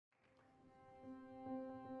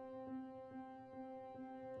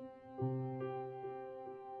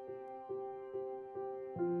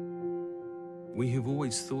We have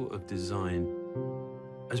always thought of design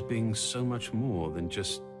as being so much more than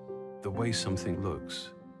just the way something looks.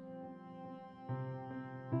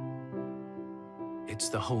 It's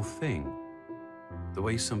the whole thing, the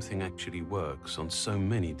way something actually works on so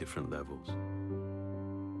many different levels.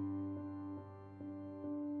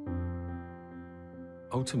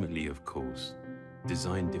 Ultimately, of course,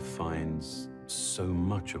 design defines so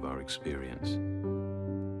much of our experience.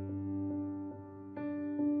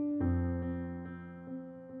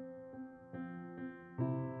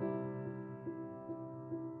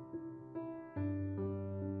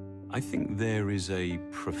 I think there is a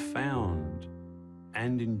profound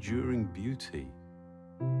and enduring beauty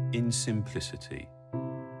in simplicity,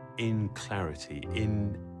 in clarity,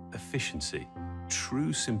 in efficiency.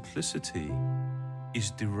 True simplicity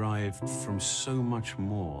is derived from so much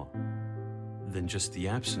more than just the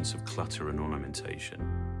absence of clutter and ornamentation.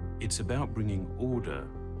 It's about bringing order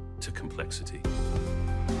to complexity.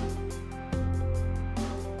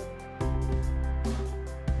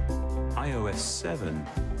 iOS 7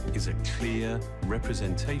 is a clear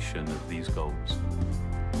representation of these goals.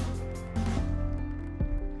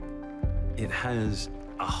 It has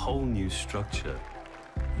a whole new structure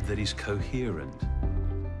that is coherent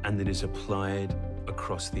and that is applied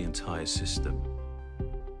across the entire system.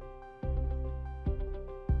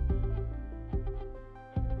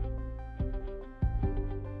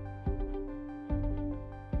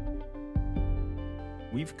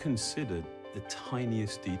 We've considered the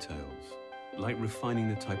tiniest details, like refining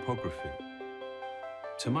the typography,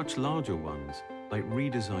 to much larger ones, like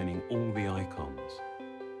redesigning all the icons.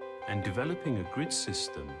 And developing a grid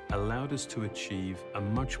system allowed us to achieve a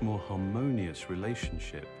much more harmonious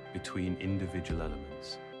relationship between individual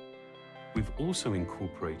elements. We've also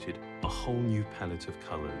incorporated a whole new palette of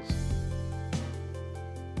colors.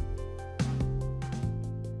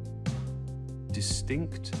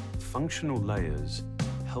 Distinct, functional layers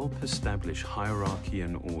help establish hierarchy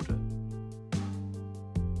and order.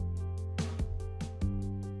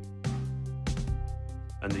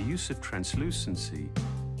 And the use of translucency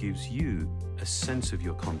gives you a sense of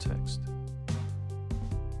your context.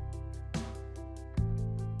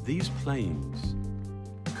 These planes,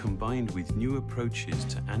 combined with new approaches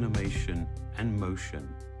to animation and motion,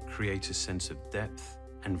 create a sense of depth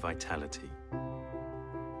and vitality.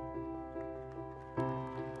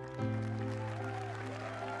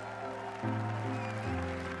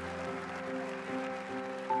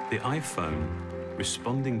 The iPhone,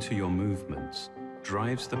 responding to your movements,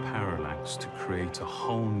 drives the parallax to create a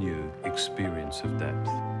whole new experience of depth.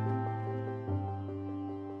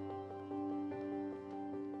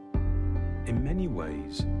 In many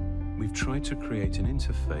ways, we've tried to create an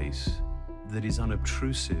interface that is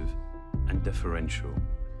unobtrusive and deferential.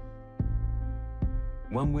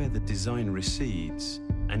 One where the design recedes,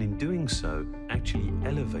 and in doing so, actually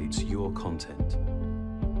elevates your content.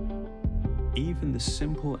 Even the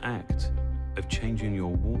simple act of changing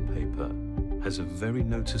your wallpaper has a very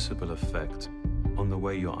noticeable effect on the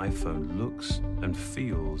way your iPhone looks and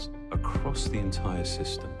feels across the entire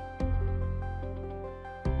system.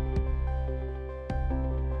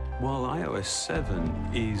 While iOS 7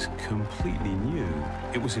 is completely new,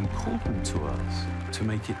 it was important to us to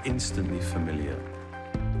make it instantly familiar.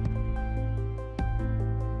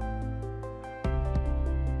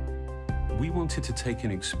 We wanted to take an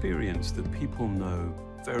experience that people know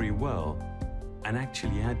very well and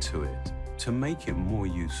actually add to it, to make it more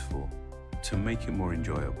useful, to make it more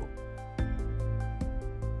enjoyable.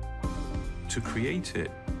 To create it,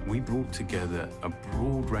 we brought together a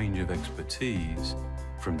broad range of expertise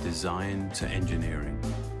from design to engineering.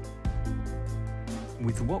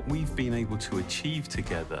 With what we've been able to achieve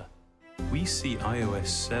together, we see iOS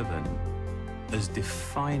 7 as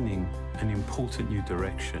defining an important new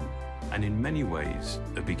direction and in many ways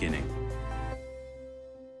a beginning.